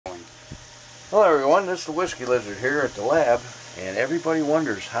Hello everyone, this is the Whiskey Lizard here at the lab, and everybody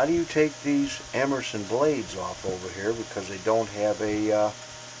wonders, how do you take these Emerson blades off over here because they don't have a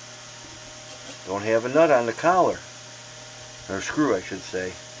nut on the collar, or screw I should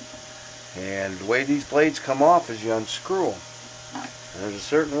say. And the way these blades come off is you unscrew them. And there's a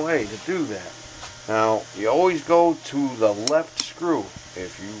certain way to do that. Now, you always go to the left screw.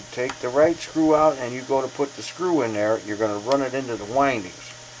 If you take the right screw out and you go to put the screw in there, you're going to run it into the windings.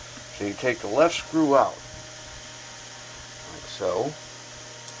 So you take the left screw out, like so.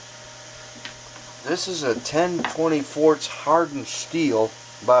 This is a 10/24 hardened steel,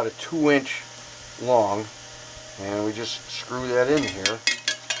 about a 2-inch long, and we just screw that in here.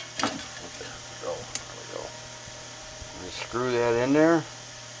 There we go. We screw that in there.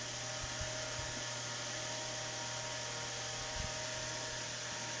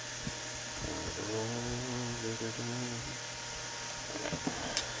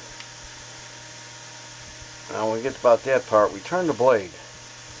 Now when we get about that part, we turn the blade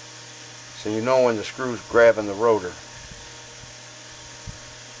so you know when the screw's grabbing the rotor.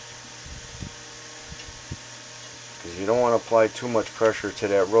 Because you don't want to apply too much pressure to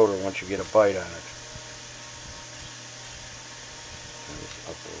that rotor once you get a bite on it. Turn this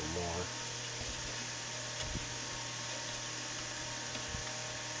up a little more.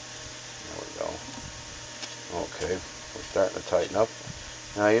 There we go. Okay, we're starting to tighten up.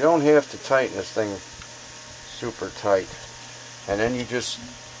 Now you don't have to tighten this thing super tight, and then you just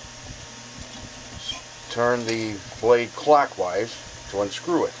turn the blade clockwise to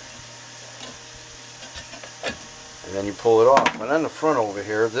unscrew it, and then you pull it off. And on the front over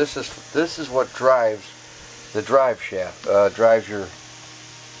here, this is what drives the drive shaft, drives your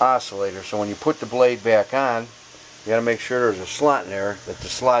oscillator. So when you put the blade back on, you got to make sure there's a slot in there, that the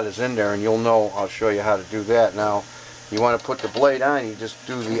slot is in there, and you'll know. I'll show you how to do that. Now you want to put the blade on, you just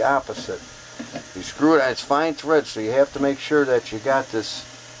do the opposite. You screw it on, it's fine thread, so you have to make sure that you got this,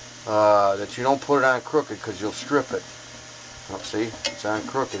 that you don't put it on crooked, because you'll strip it. Oh, see, it's on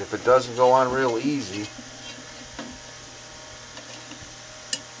crooked. If it doesn't go on real easy,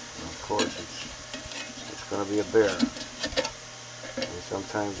 of course it's going to be a bear. And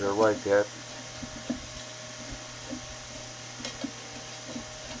sometimes they're like that.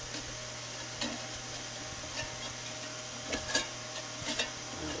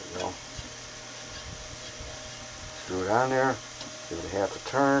 Screw it on there, give it a half a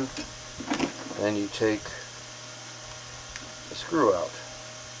turn, then you take the screw out.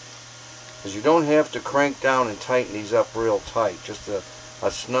 Because you don't have to crank down and tighten these up real tight, just a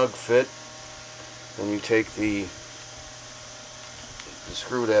snug fit. Then you take the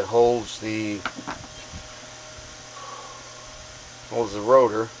screw that holds the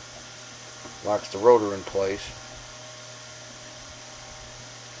rotor, locks the rotor in place.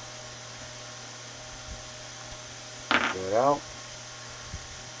 It out,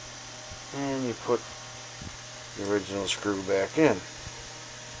 and you put the original screw back in.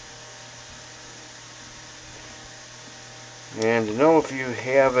 And to know if you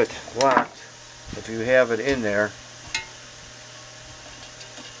have it locked, if you have it in there,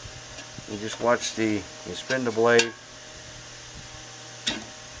 you just watch you spin the blade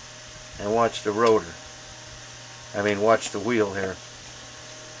and watch the rotor. Watch the wheel here.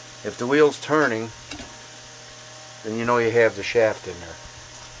 If the wheel's turning, then you know you have the shaft in there.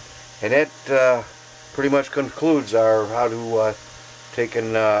 And that pretty much concludes our how to take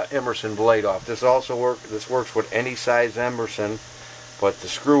an Emerson blade off. This works with any size Emerson, but the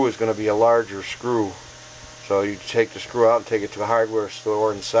screw is going to be a larger screw. So you take the screw out and take it to a hardware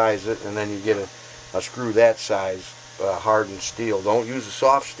store and size it, and then you get a screw that size, hardened steel. Don't use a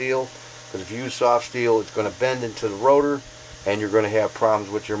soft steel, because if you use soft steel, it's going to bend into the rotor, and you're going to have problems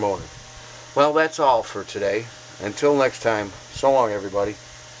with your motor. Well, that's all for today. Until next time, so long everybody.